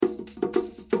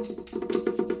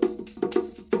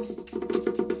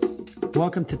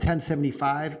Welcome to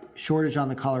 1075, Shortage on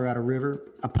the Colorado River,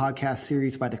 a podcast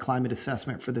series by the Climate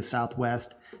Assessment for the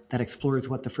Southwest that explores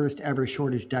what the first ever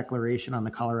shortage declaration on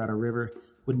the Colorado River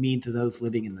would mean to those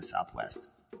living in the Southwest.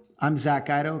 I'm Zach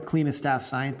Guido, Klima staff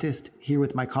scientist, here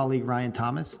with my colleague Ryan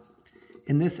Thomas.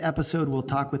 In this episode, we'll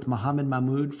talk with Mohammed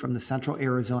Mahmoud from the Central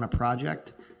Arizona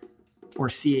Project, or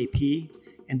CAP,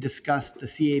 and discuss the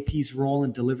CAP's role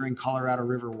in delivering Colorado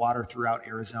River water throughout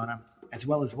Arizona, as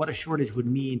well as what a shortage would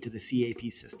mean to the CAP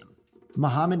system.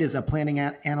 Mohammed is a planning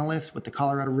analyst with the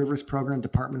Colorado Rivers Program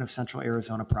Department of Central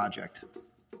Arizona Project.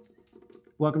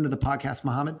 Welcome to the podcast,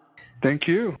 Mohammed. Thank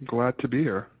you. Glad to be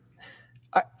here.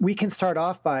 We can start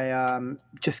off by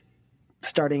just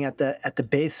starting at the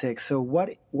basics. So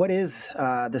what is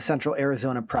the Central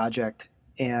Arizona Project,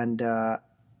 and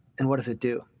what does it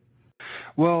do?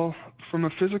 Well, from a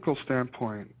physical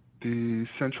standpoint, the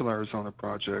Central Arizona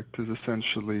Project is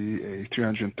essentially a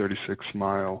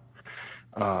 336-mile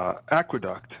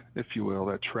aqueduct, if you will,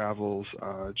 that travels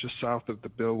just south of the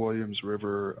Bill Williams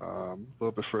River, a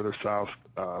little bit further south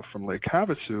from Lake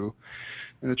Havasu,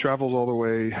 and it travels all the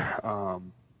way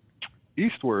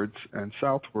eastwards and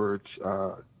southwards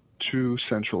to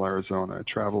Central Arizona. It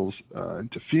travels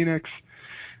into Phoenix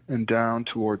and down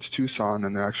towards Tucson,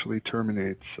 and actually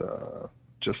terminates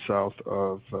just south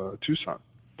of Tucson.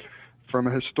 From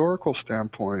a historical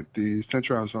standpoint, the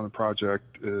Central Arizona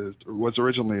Project was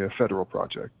originally a federal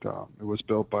project. It was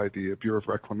built by the Bureau of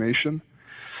Reclamation.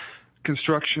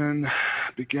 Construction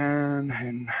began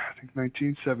in, I think,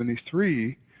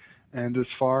 1973, and as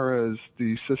far as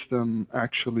the system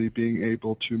actually being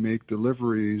able to make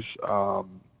deliveries, I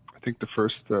think the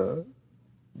first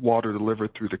water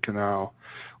delivered through the canal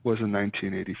was in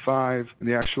 1985, and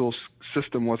the actual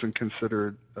system wasn't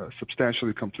considered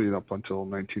substantially complete up until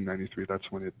 1993.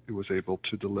 That's when it was able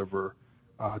to deliver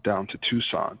down to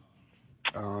Tucson.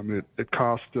 It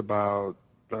cost about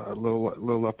a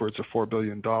little upwards of $4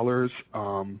 billion,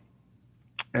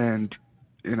 and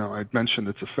I'd mentioned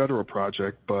it's a federal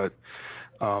project, but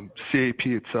CAP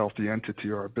itself, the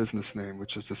entity or our business name,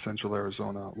 which is the Central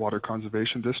Arizona Water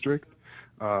Conservation District,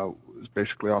 was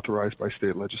basically authorized by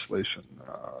state legislation.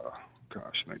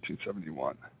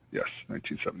 1971. Yes,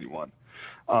 1971.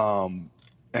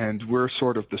 And we're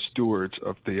sort of the stewards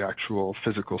of the actual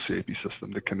physical CAP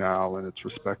system, the canal and its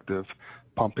respective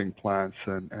pumping plants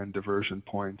and diversion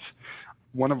points.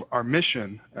 One of our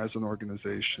mission as an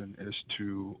organization is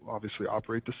to obviously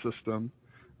operate the system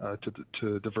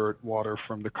to divert water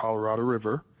from the Colorado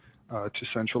River to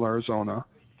Central Arizona,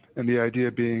 and the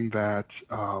idea being that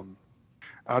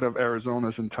out of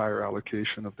Arizona's entire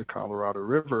allocation of the Colorado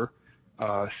River,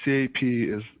 CAP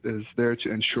is there to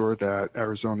ensure that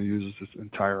Arizona uses its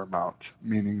entire amount,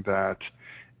 meaning that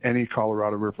any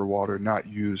Colorado River water not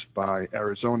used by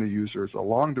Arizona users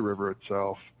along the river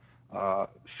itself,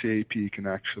 CAP can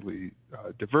actually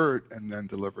divert and then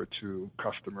deliver to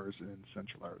customers in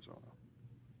Central Arizona.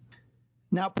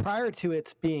 Now, prior to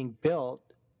its being built,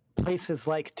 places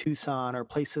like Tucson or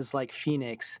places like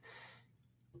Phoenix,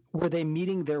 were they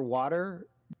meeting their water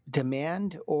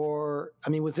demand? Or,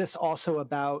 was this also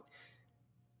about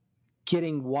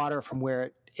getting water from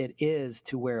where it is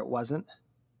to where it wasn't?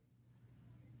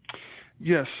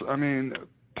 Yes,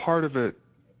 part of it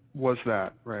was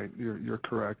that, right? You're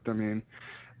correct.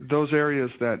 Those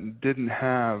areas that didn't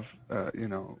have,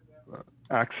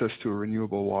 access to a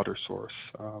renewable water source,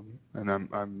 and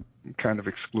I'm kind of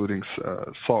excluding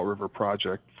Salt River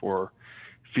Project for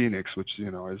Phoenix, which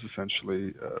is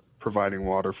essentially providing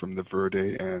water from the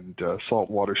Verde and salt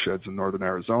watersheds in northern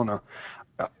Arizona.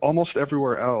 Almost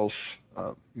everywhere else,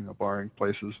 barring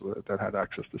places that had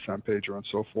access to San Pedro and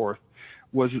so forth,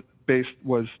 was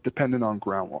dependent on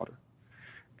groundwater.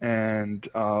 And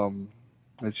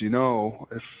as you know,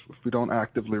 if we don't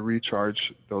actively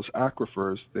recharge those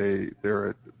aquifers, they're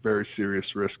at very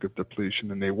serious risk of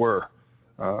depletion, and they were,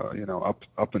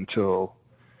 up until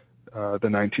the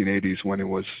 1980s, when it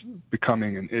was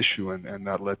becoming an issue, and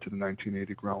that led to the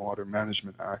 1980 Groundwater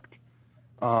Management Act.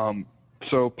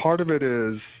 So part of it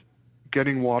is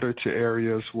getting water to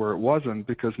areas where it wasn't,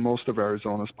 because most of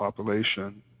Arizona's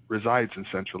population resides in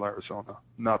Central Arizona,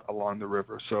 not along the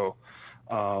river. So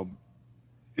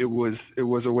it was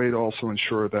a way to also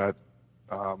ensure that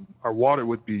our water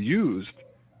would be used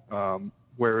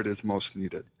where it is most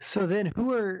needed. So then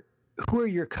who are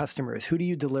your customers? Who do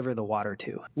you deliver the water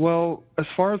to? Well, as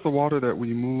far as the water that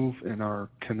we move in our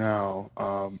canal,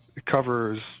 it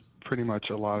covers pretty much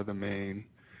a lot of the main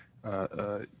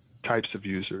types of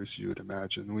users you would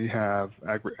imagine. We have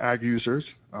ag users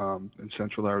in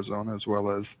Central Arizona, as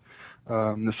well as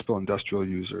municipal industrial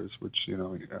users, which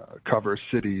covers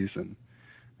cities and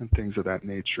and things of that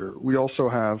nature. We also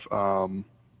have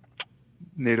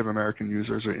Native American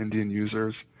users or Indian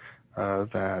users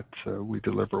that we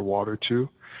deliver water to.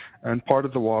 And part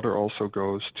of the water also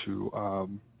goes to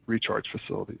recharge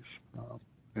facilities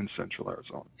in central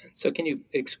Arizona. So can you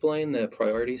explain the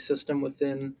priority system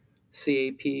within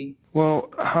CAP? Well,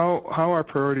 how our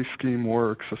priority scheme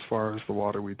works as far as the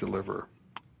water we deliver.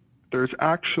 There's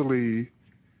actually,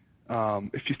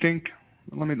 if you think,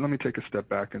 let me take a step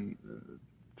back and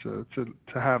to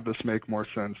have this make more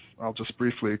sense, I'll just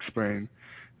briefly explain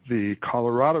the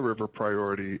Colorado River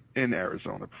priority in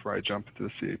Arizona before I jump into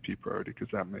the CAP priority, because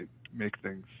that may make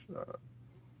things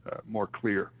more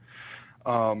clear.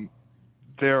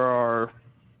 There are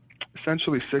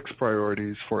essentially 6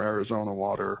 priorities for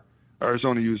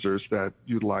Arizona users that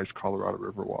utilize Colorado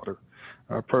River water.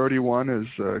 Priority 1 is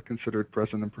considered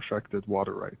present and perfected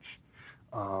water rights.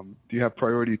 You have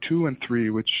priority 2 and 3,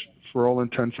 which for all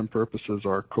intents and purposes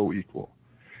are co-equal.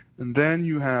 And then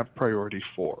you have priority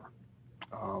 4.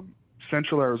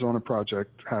 Central Arizona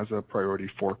Project has a priority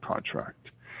 4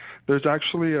 contract. There's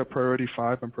actually a priority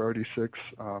 5 and priority 6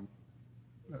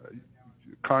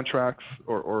 contracts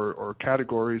or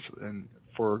categories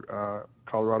for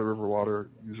Colorado River water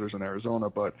users in Arizona,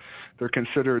 but they're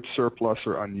considered surplus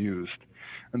or unused.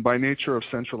 And by nature of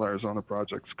Central Arizona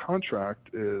Project's contract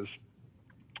is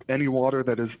any water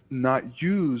that is not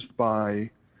used by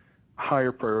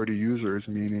higher priority users,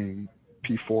 meaning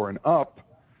P4 and up,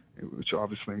 which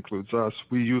obviously includes us,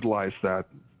 we utilize that,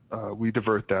 we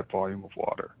divert that volume of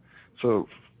water. So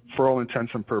for all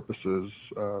intents and purposes,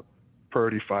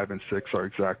 priority 5 and 6 are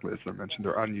exactly as I mentioned.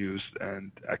 They're unused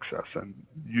and excess, and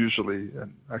usually,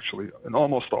 and actually in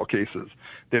almost all cases,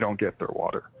 they don't get their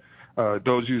water.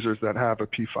 Those users that have a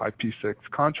P5, P6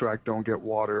 contract don't get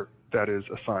water that is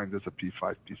assigned as a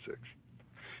P5, P6.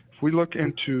 If we look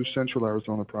into Central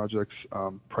Arizona Project's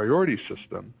priority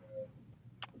system,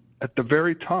 at the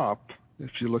very top,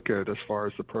 if you look at it as far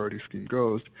as the priority scheme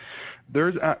goes,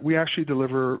 we actually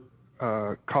deliver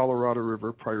Colorado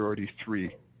River Priority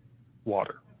 3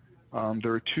 water.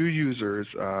 There are 2 users,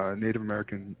 Native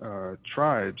American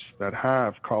tribes, that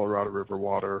have Colorado River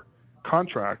water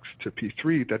contracts to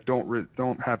P3 that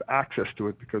don't have access to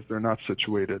it because they're not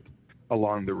situated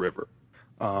along the river.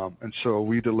 And so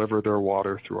we deliver their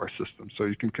water through our system. So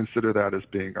you can consider that as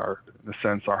being in a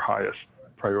sense, our highest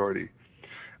priority.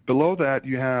 Below that,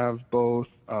 you have both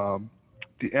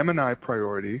the M&I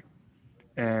priority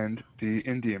and the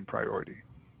Indian priority.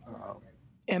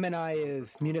 M&I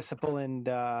is municipal and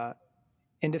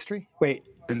industry? Wait.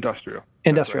 Industrial.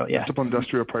 Industrial, right. Yeah. Municipal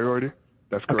industrial priority.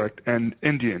 That's correct. Okay. And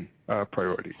Indian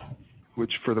priority,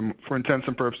 which for intents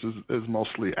and purposes is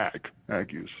mostly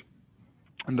ag use.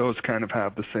 And those kind of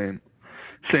have the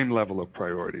same level of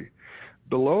priority.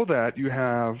 Below that, you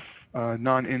have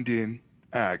non-Indian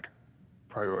ag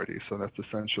priority. So that's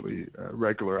essentially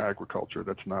regular agriculture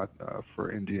that's not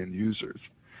for Indian users.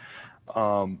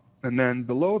 And then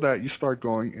below that, you start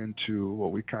going into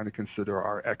what we kind of consider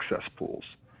our excess pools.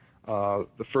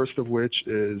 The first of which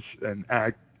is an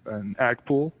ag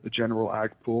pool, the general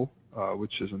ag pool,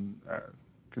 which is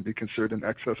can be considered an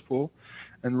excess pool.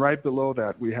 And right below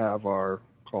that, we have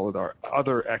call it our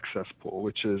other excess pool,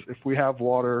 which is if we have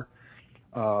water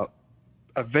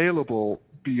available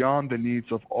beyond the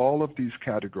needs of all of these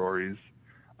categories,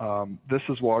 this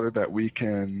is water that we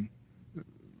can,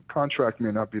 contract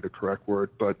may not be the correct word,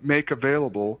 but make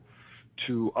available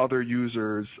to other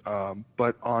users,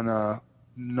 but on a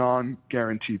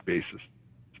non-guaranteed basis,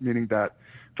 meaning that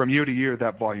from year to year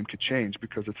that volume could change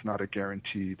because it's not a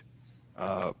guaranteed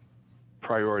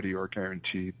priority or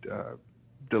guaranteed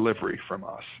delivery from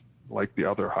us like the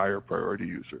other higher priority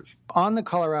users. On the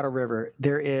Colorado River,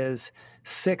 there is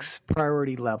 6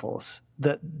 priority levels.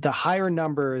 The higher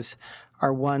numbers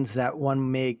are ones that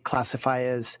one may classify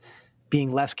as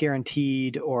being less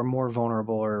guaranteed or more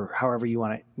vulnerable, or however you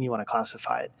want to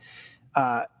classify it.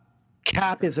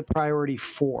 CAP is a priority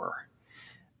 4.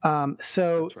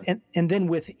 So, right. and then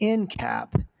within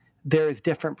CAP, there's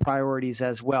different priorities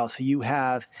as well. So you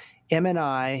have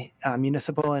M&I,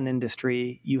 municipal and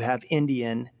industry. You have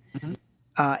Indian, mm-hmm.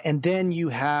 And then you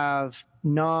have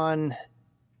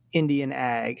non-Indian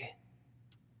ag.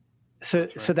 So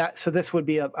this would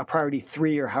be a priority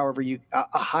 3, or however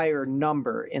a higher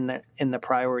number in the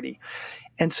priority.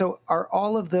 And so are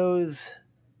all of those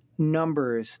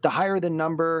numbers, the higher the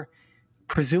number,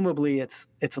 presumably it's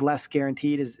less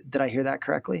guaranteed. Did I hear that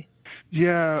correctly?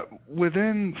 Yeah,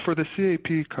 for the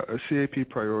CAP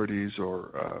priorities,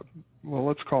 or well,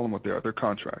 let's call them what they are. They're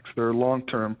contracts. They're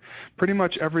long-term. Pretty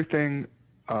much everything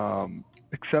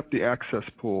except the access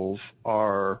pools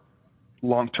are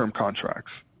long-term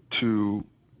contracts. to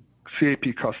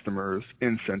CAP customers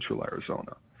in Central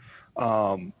Arizona.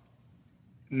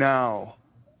 Now,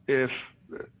 if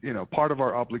part of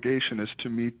our obligation is to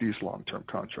meet these long-term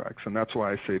contracts, and that's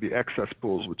why I say the excess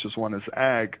pools, which is one is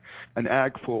an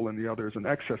ag pool, and the other is an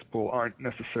excess pool, aren't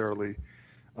necessarily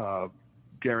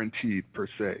guaranteed per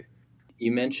se.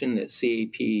 You mentioned that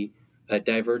CAP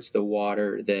diverts the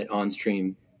water that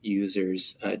on-stream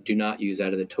users do not use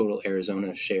out of the total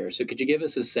Arizona share. So could you give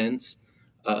us a sense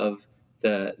of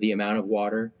the amount of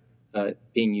water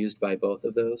being used by both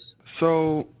of those?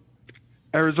 So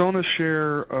Arizona's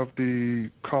share of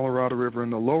the Colorado River in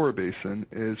the lower basin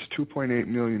is 2.8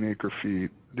 million acre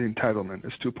feet. The entitlement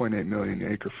is 2.8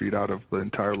 million acre feet out of the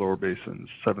entire lower basin's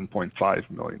 7.5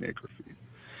 million acre feet.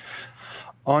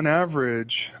 On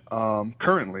average,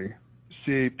 currently,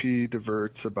 CAP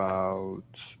diverts about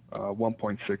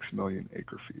 1.6 million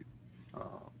acre feet.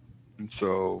 And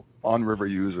so on-river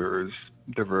users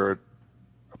divert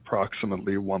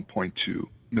approximately 1.2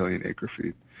 million acre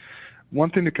feet. One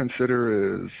thing to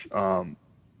consider is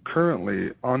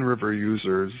currently on-river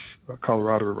users,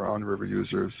 Colorado River on-river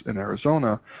users in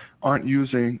Arizona, aren't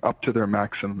using up to their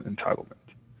maximum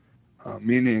entitlement,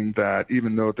 meaning that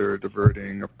even though they're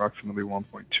diverting approximately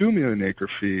 1.2 million acre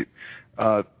feet,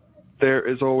 there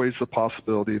is always the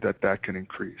possibility that that can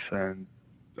increase. And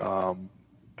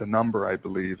the number, I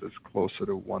believe, is closer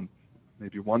to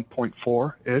maybe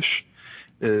 1.4-ish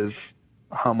is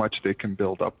how much they can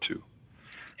build up to.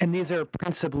 And these are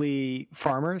principally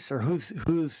farmers, or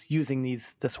who's using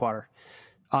this water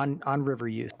on river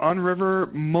use? On river,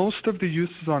 most of the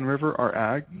uses on river are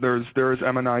ag. There's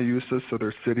M&I uses, so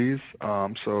there's cities.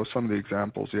 So some of the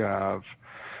examples you have,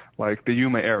 like the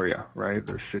Yuma area, right?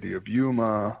 There's city of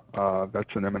Yuma,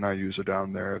 that's an M&I user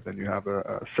down there. Then you have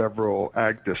several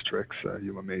ag districts,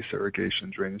 Yuma Mesa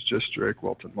Irrigation Drainage District,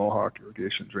 Welton Mohawk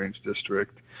Irrigation Drainage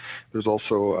District. There's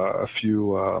also a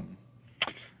few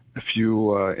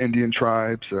Indian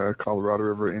tribes. Colorado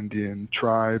River Indian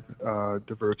Tribe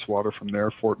diverts water from there,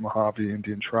 Fort Mojave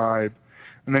Indian Tribe.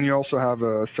 And then you also have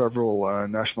several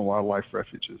national wildlife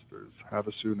refuges. There's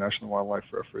Havasu National Wildlife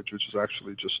Refuge, which is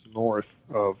actually just north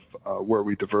of where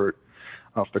we divert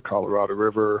off the Colorado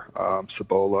River,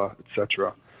 Cibola,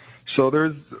 etc. So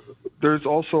there's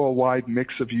also a wide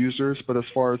mix of users, but as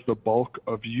far as the bulk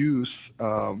of use,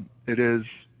 it is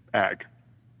ag.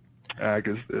 Ag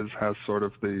has sort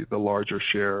of the larger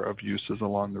share of uses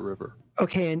along the river.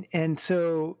 Okay, and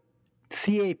so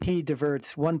CAP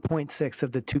diverts 1.6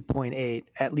 of the 2.8,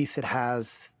 at least it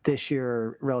has this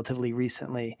year, relatively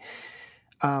recently.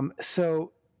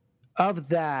 So of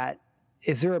that,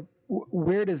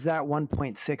 where does that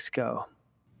 1.6 go?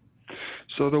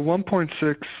 So the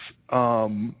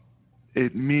 1.6,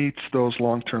 it meets those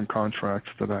long-term contracts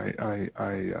that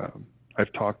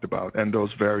I've talked about and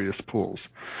those various pools.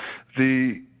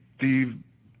 The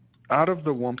out of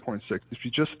the 1.6, if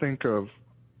you just think of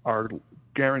our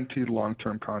guaranteed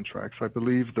long-term contracts, I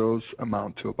believe those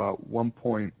amount to about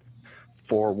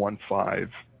 1.415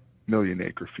 million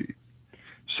acre feet.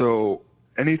 So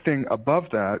anything above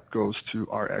that goes to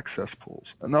our excess pools.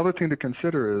 Another thing to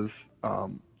consider is,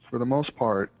 for the most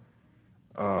part,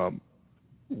 all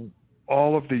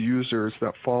of the users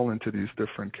that fall into these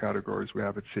different categories we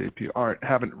have at CAP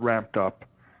haven't ramped up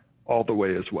all the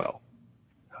way as well.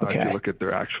 Okay. If you look at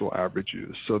their actual average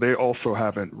use. So they also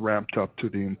haven't ramped up to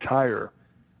the entire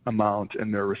amount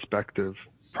in their respective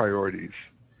priorities.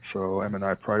 So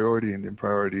M&I priority, Indian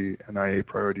priority, NIA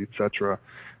priority, etc.,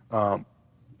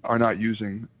 are not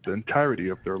using the entirety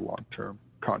of their long-term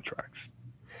contracts.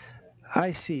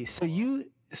 I see.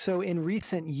 So in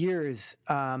recent years,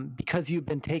 because you've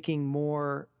been taking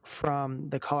more from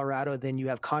the Colorado than you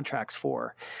have contracts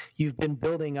for, you've been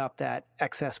building up that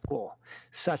excess pool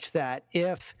such that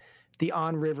if the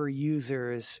on-river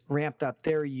users ramped up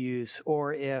their use,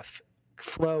 or if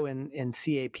flow in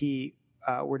CAP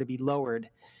were to be lowered,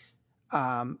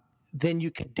 then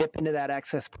you could dip into that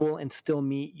excess pool and still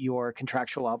meet your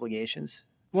contractual obligations?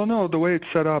 Well, no, the way it's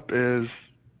set up is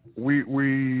we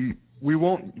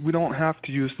don't have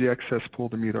to use the excess pool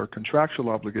to meet our contractual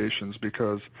obligations,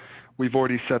 because we've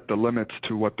already set the limits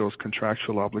to what those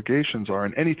contractual obligations are,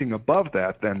 and anything above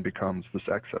that then becomes this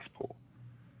excess pool.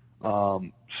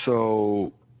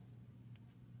 So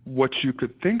what you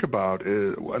could think about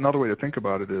is, another way to think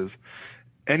about it is,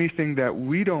 anything that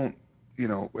we don't,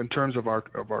 in terms of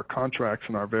our contracts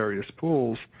and our various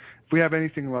pools, if we have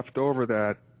anything left over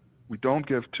that we don't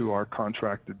give to our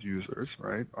contracted users,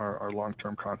 right, our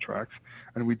long-term contracts,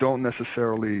 and we don't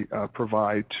necessarily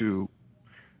provide to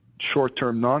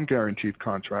short-term non-guaranteed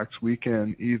contracts, we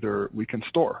can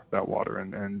store that water,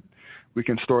 and we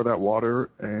can store that water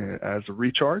as a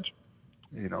recharge,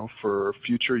 for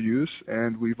future use.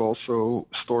 And we've also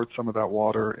stored some of that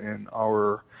water in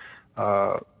our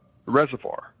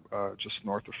reservoir just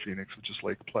north of Phoenix, which is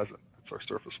Lake Pleasant. It's our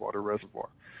surface water reservoir.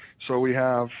 So we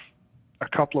have a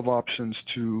couple of options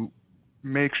to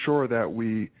make sure that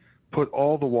we put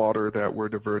all the water that we're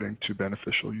diverting to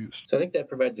beneficial use. So I think that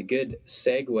provides a good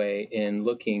segue in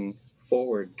looking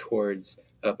forward towards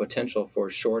a potential for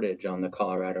shortage on the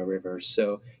Colorado River.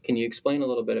 So can you explain a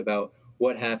little bit about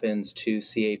what happens to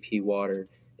CAP water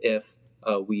if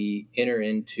we enter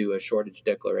into a shortage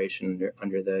declaration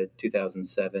under the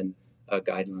 2007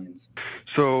 guidelines?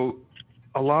 So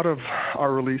a lot of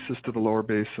our releases to the lower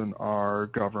basin are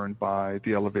governed by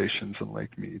the elevations in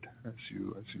Lake Mead, as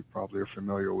you probably are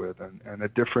familiar with, and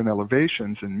at different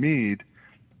elevations in Mead,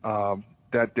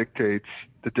 that dictates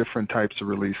the different types of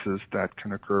releases that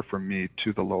can occur from Mead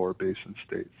to the lower basin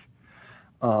states.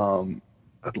 I'm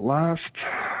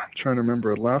trying to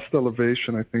remember, at last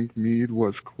elevation, I think Mead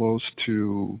was close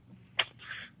to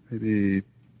maybe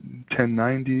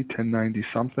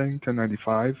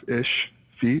 1095-ish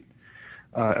feet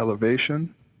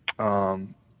elevation.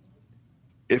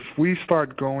 If we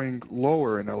start going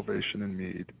lower in elevation in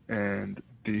Mead, and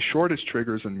the shortage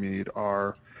triggers in Mead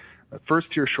are,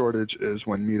 first tier shortage is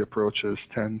when Mead approaches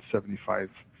 1075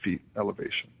 feet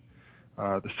elevation.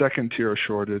 The second tier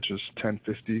shortage is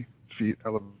 1050 feet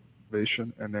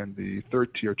elevation, and then the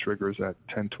third tier triggers at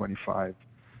 1025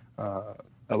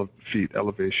 feet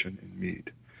elevation in Mead.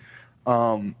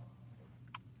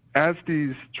 As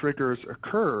these triggers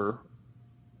occur,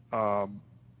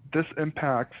 this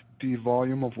impacts the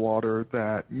volume of water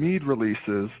that Mead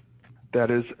releases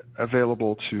that is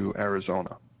available to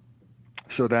Arizona.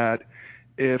 So that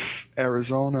if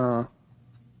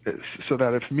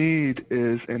Mead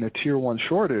is in a tier 1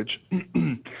 shortage,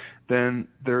 then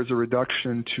there's a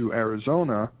reduction to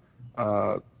Arizona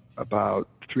about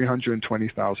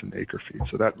 320,000 acre feet.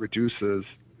 So that reduces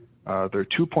their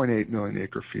 2.8 million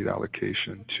acre feet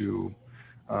allocation to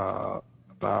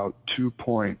about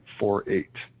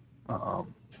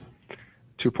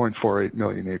 2.48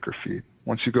 million acre feet.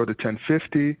 Once you go to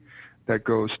 1050, that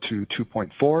goes to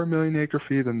 2.4 million acre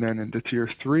feet, and then in the tier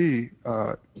 3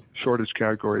 shortage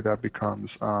category, that becomes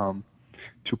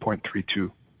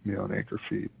 2.32 million acre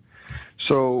feet.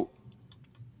 So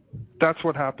that's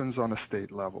what happens on a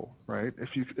state level, right?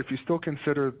 If you still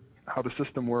consider how the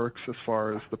system works as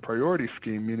far as the priority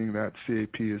scheme, meaning that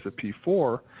CAP is a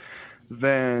P4,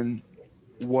 then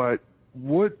what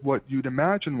you'd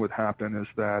imagine would happen is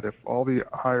that if all the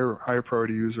higher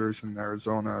priority users in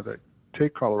Arizona that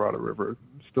take Colorado River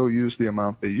still use the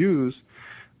amount they use,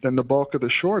 then the bulk of the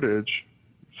shortage,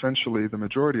 essentially the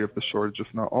majority of the shortage,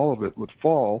 if not all of it, would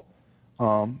fall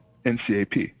in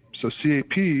CAP. So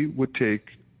CAP would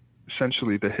take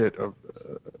essentially the hit of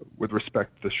with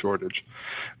respect to the shortage.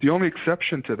 The only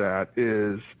exception to that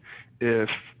is if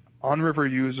on-river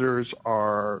users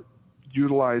are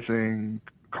utilizing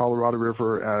Colorado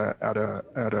River at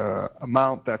a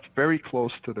amount that's very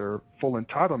close to their full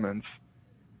entitlements,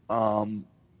 and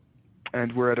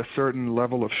we're at a certain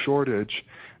level of shortage,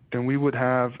 then we would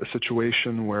have a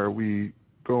situation where we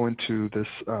go into this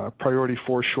priority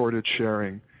 4 shortage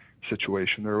sharing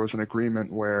situation. There was an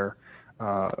agreement where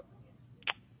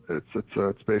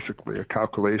it's basically a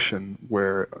calculation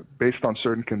where, based on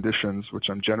certain conditions, which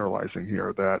I'm generalizing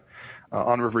here, that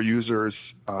on-river users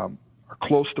are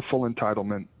close to full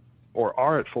entitlement or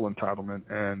are at full entitlement,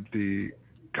 and the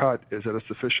cut is at a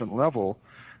sufficient level,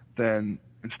 then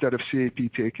instead of CAP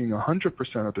taking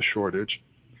 100% of the shortage,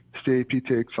 CAP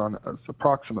takes on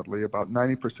approximately about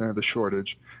 90% of the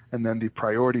shortage, and then the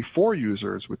priority 4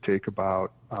 users would take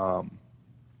about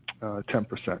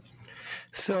 10%.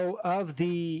 So of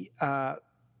the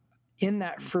in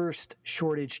that first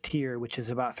shortage tier, which is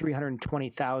about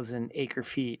 320,000 acre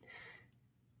feet,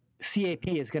 CAP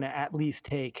is going to at least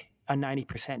take a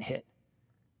 90% hit.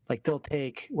 Like they'll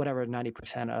take whatever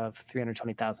 90% of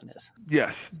 320,000 is.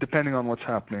 Yes, depending on what's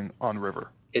happening on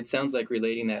river. It sounds like,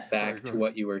 relating that back to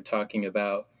what you were talking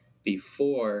about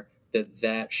before,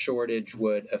 that shortage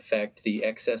would affect the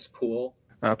excess pool.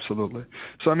 Absolutely.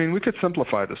 So, I mean, we could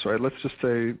simplify this, right? Let's just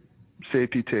say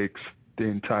CAP takes the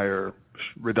entire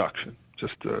reduction,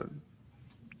 just to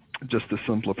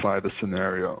simplify the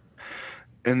scenario.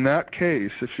 In that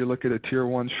case, if you look at a tier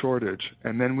 1 shortage,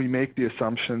 and then we make the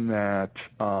assumption that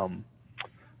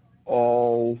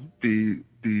all the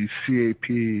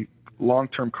CAP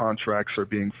long-term contracts are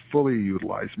being fully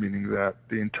utilized, meaning that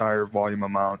the entire volume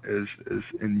amount is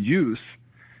in use,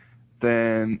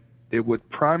 then it would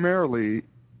primarily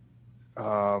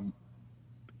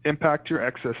impact your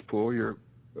excess pool, your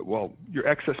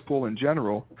excess pool in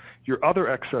general. Your other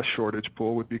excess shortage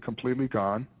pool would be completely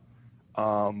gone,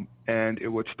 and it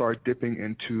would start dipping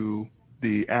into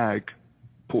the ag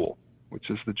pool, which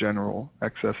is the general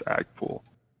excess ag pool.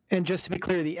 And just to be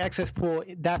clear, the excess pool,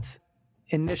 that's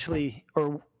initially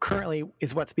or currently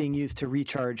is what's being used to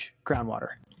recharge groundwater.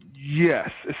 Yes,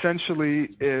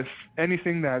 essentially, if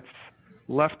anything that's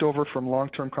left over from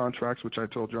long-term contracts, which I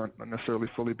told you aren't necessarily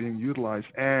fully being utilized,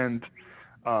 and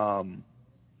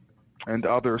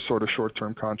other sort of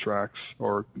short-term contracts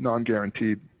or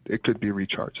non-guaranteed, it could be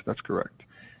recharged. That's correct.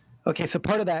 Okay, so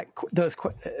part of that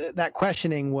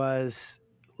questioning was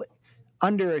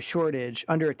under a shortage,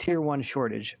 under a tier 1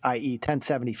 shortage, i.e.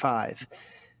 1075,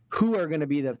 who are going to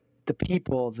be the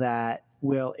people that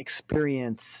will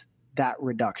experience that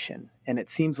reduction? And it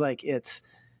seems like it's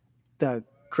the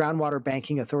Groundwater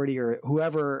Banking Authority or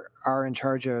whoever are in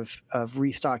charge of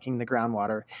restocking the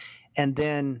groundwater, and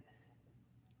then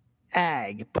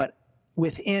ag. But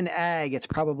within ag, it's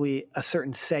probably a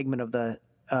certain segment of the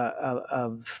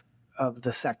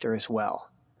sector as well.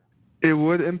 It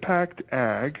would impact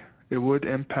ag. It would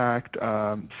impact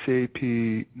CAP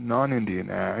non-Indian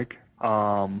ag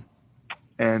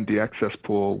and the excess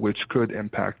pool, which could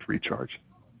impact recharge.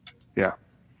 Yeah.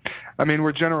 I mean,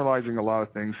 we're generalizing a lot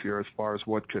of things here as far as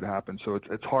what could happen. So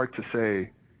it's hard to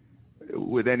say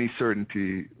with any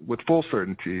certainty, with full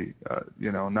certainty,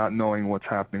 not knowing what's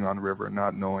happening on river,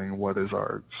 not knowing what is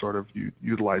our sort of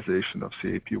utilization of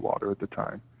CAP water at the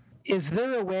time. Is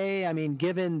there a way, I mean,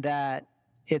 given that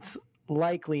it's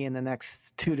likely in the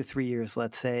next 2 to 3 years,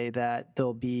 let's say, that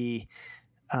there'll be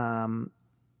a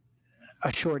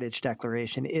shortage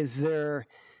declaration,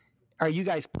 are you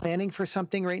guys planning for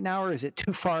something right now, or is it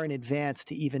too far in advance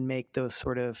to even make those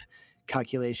sort of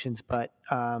calculations? But,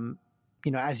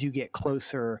 as you get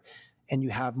closer and you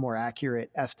have more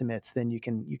accurate estimates, then you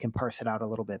can parse it out a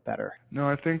little bit better. No,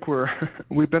 I think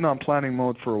we've been on planning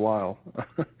mode for a while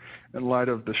in light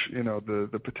of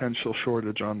the potential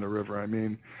shortage on the river. I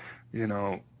mean,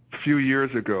 a few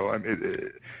years ago,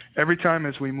 every time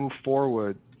as we move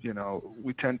forward,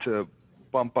 we tend to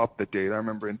bump up the date. I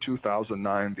remember in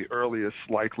 2009, the earliest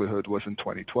likelihood was in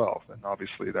 2012, and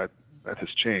obviously that has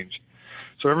changed.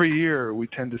 So every year we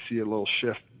tend to see a little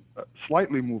shift,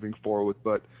 slightly moving forward,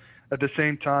 but at the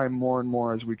same time, more and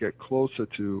more as we get closer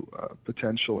to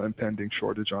potential impending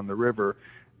shortage on the river,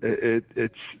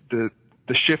 it's the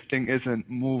shifting isn't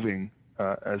moving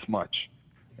as much,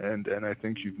 and I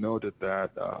think you've noted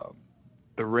that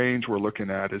the range we're looking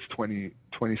at is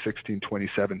 2016,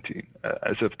 2017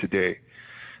 as of today.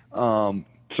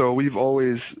 So we've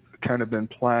always kind of been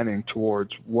planning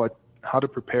towards how to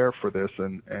prepare for this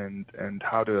and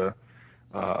how to,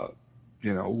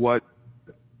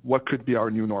 what could be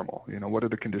our new normal? What are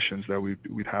the conditions that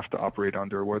we'd have to operate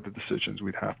under? What are the decisions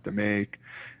we'd have to make?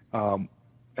 And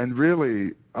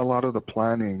really, a lot of the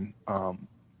planning,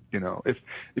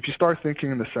 if you start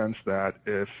thinking in the sense that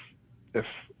if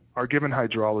our given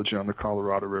hydrology on the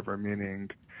Colorado River, meaning,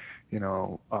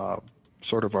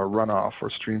 sort of our runoff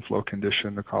or stream flow condition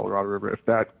in the Colorado River,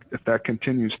 if that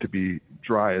continues to be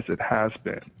dry as it has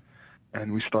been,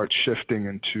 and we start shifting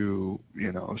into,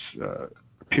 a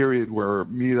period where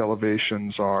mean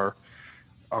elevations are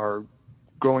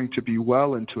going to be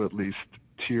well into at least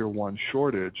tier 1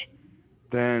 shortage,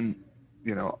 then,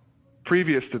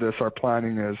 previous to this, our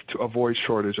planning is to avoid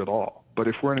shortage at all. But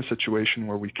if we're in a situation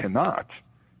where we cannot,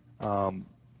 and,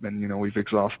 we've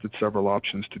exhausted several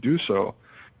options to do so,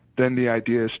 then the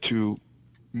idea is to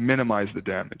minimize the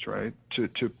damage, right?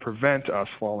 To prevent us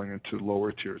falling into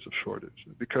lower tiers of shortage.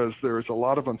 Because there is a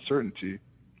lot of uncertainty,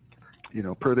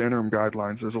 per the interim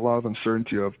guidelines, there's a lot of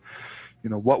uncertainty of,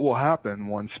 what will happen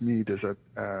once Meade is at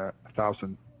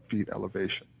 1,000 feet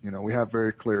elevation. We have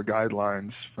very clear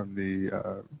guidelines from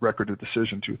the Record of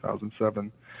Decision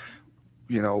 2007.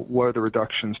 What are the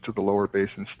reductions to the lower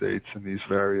basin states in these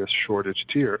various shortage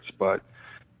tiers? But,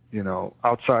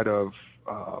 outside of,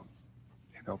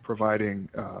 providing,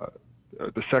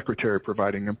 the Secretary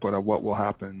providing input on what will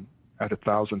happen at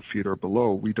 1,000 feet or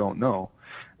below, we don't know.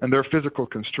 And there are physical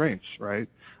constraints, right?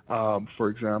 For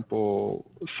example,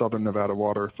 Southern Nevada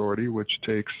Water Authority, which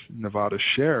takes Nevada's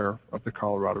share of the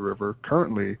Colorado River,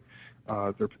 currently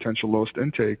their potential lowest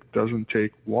intake doesn't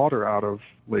take water out of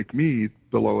Lake Mead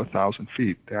below 1,000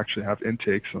 feet. They actually have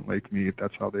intakes in Lake Mead.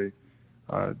 That's how they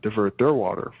divert their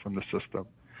water from the system.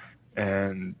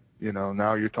 And,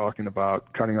 now you're talking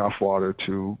about cutting off water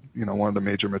to, one of the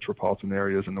major metropolitan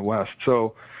areas in the West.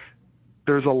 So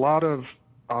there's a lot of,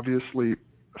 obviously,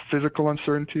 physical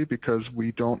uncertainty because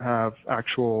we don't have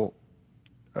actual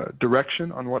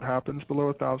direction on what happens below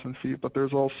 1,000 feet, but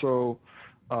there's also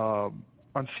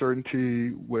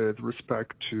uncertainty with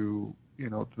respect to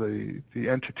the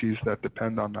entities that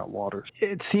depend on that water.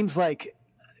 It seems like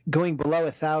going below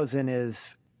 1,000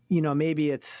 is,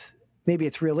 maybe it's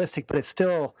realistic, but it's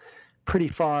still pretty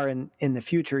far in the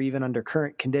future, even under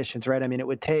current conditions, right? I mean, it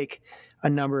would take a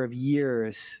number of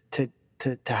years to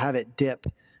have it dip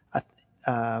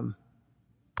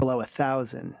below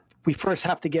 1,000. We first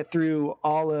have to get through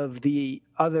all of the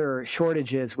other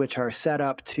shortages, which are set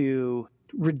up to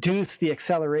reduce the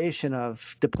acceleration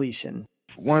of depletion.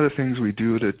 One of the things we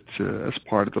do as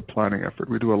part of the planning effort,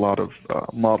 we do a lot of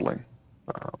modeling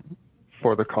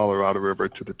for the Colorado River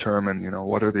to determine,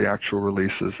 what are the actual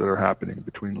releases that are happening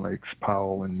between Lakes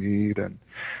Powell and Mead, and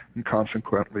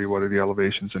consequently, what are the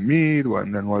elevations in Mead,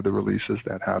 and then what are the releases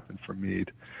that happen from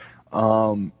Mead.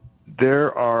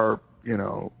 There are,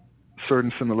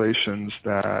 certain simulations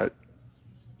that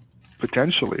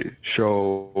potentially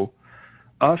show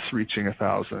us reaching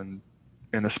 1,000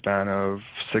 in a span of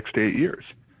 6 to 8 years,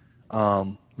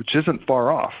 which isn't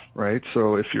far off, right?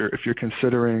 So if you're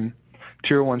considering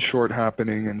Tier 1 short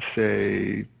happening in,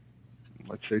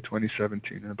 let's say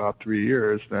 2017, in about 3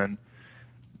 years, then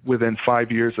within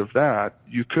 5 years of that,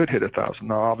 you could hit 1,000.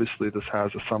 Now, obviously, this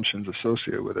has assumptions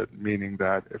associated with it, meaning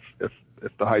that if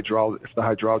the hydrologic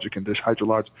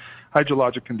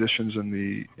conditions in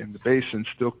the basin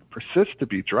still persist to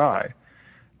be dry,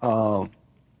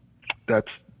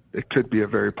 it could be a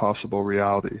very possible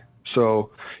reality.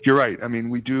 So you're right. I mean,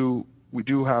 we do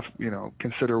have,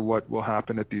 consider what will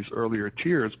happen at these earlier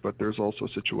tiers, but there's also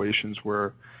situations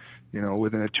where,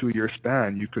 within a 2-year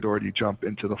span, you could already jump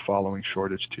into the following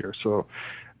shortage tier. So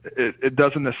it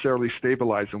doesn't necessarily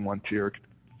stabilize in one tier, it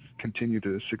continue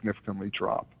to significantly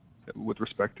drop with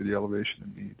respect to the elevation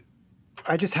in Mead.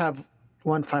 I just have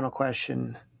one final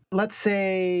question. Let's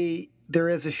say there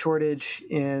is a shortage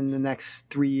in the next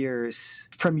 3 years.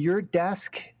 From your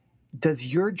desk, does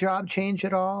your job change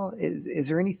at all? Is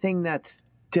there anything that's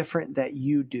different that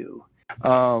you do?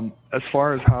 As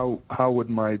far as how would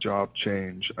my job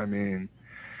change? I mean,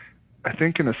 I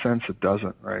think in a sense it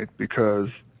doesn't, right? Because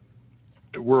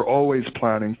we're always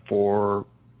planning for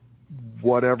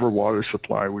whatever water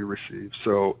supply we receive.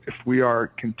 So if we are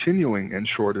continuing in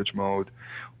shortage mode,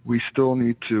 we still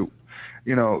need to,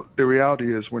 the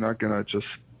reality is we're not going to just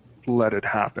let it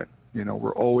happen.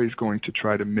 We're always going to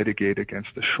try to mitigate against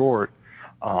the short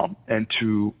and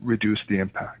to reduce the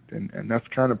impact. And that's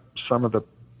kind of some of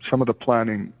the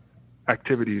planning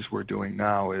activities we're doing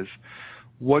now is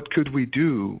what could we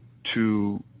do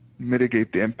to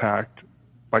mitigate the impact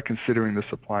by considering the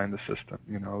supply in the system.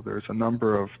 There's a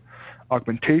number of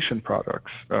augmentation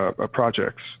projects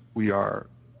we are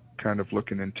kind of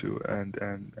looking into and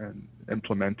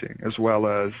implementing, as well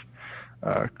as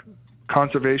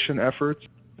conservation efforts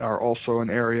are also an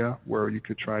area where you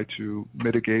could try to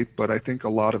mitigate, but I think a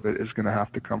lot of it is going to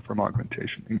have to come from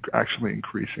augmentation, actually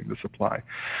increasing the supply.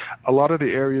 A lot of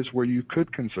the areas where you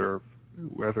could conserve,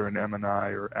 whether in M&I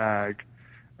or ag,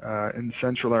 in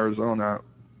central Arizona,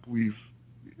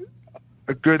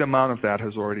 a good amount of that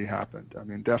has already happened. I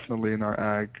mean, definitely in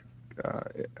our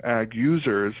ag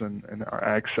users and our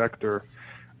ag sector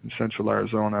in central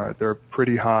Arizona, they're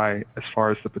pretty high as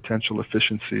far as the potential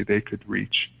efficiency they could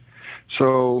reach.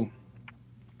 So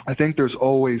I think there's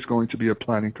always going to be a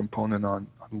planning component on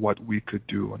what we could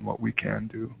do and what we can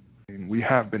do. I mean, we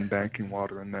have been banking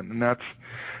water, and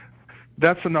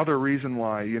that's another reason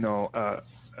why a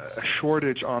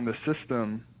shortage on the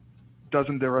system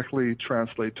doesn't directly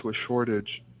translate to a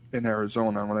shortage in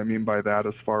Arizona. And what I mean by that,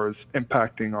 as far as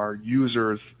impacting our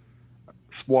users'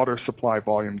 water supply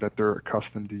volume that they're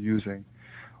accustomed to using.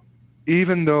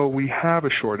 Even though we have a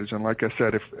shortage, and like I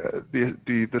said, if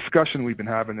the discussion we've been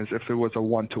having is if it was a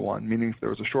one-to-one, meaning if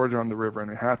there was a shortage on the river and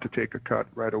it had to take a cut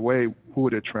right away, who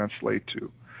would it translate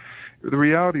to? The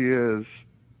reality is,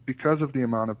 because of the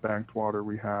amount of banked water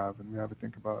we have, and we have to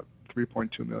think about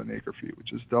 3.2 million acre feet,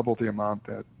 which is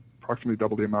approximately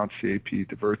double the amount CAP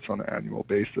diverts on an annual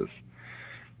basis,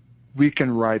 we can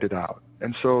ride it out.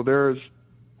 And so there's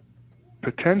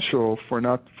potential for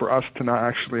us to not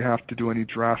actually have to do any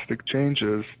drastic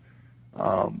changes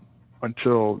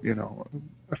until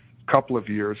a couple of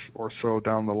years or so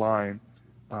down the line,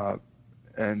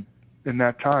 and in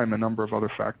that time a number of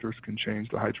other factors can change.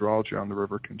 The hydrology on the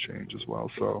river can change as well.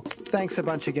 So thanks a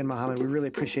bunch again, Mohammed. We really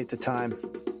appreciate the time.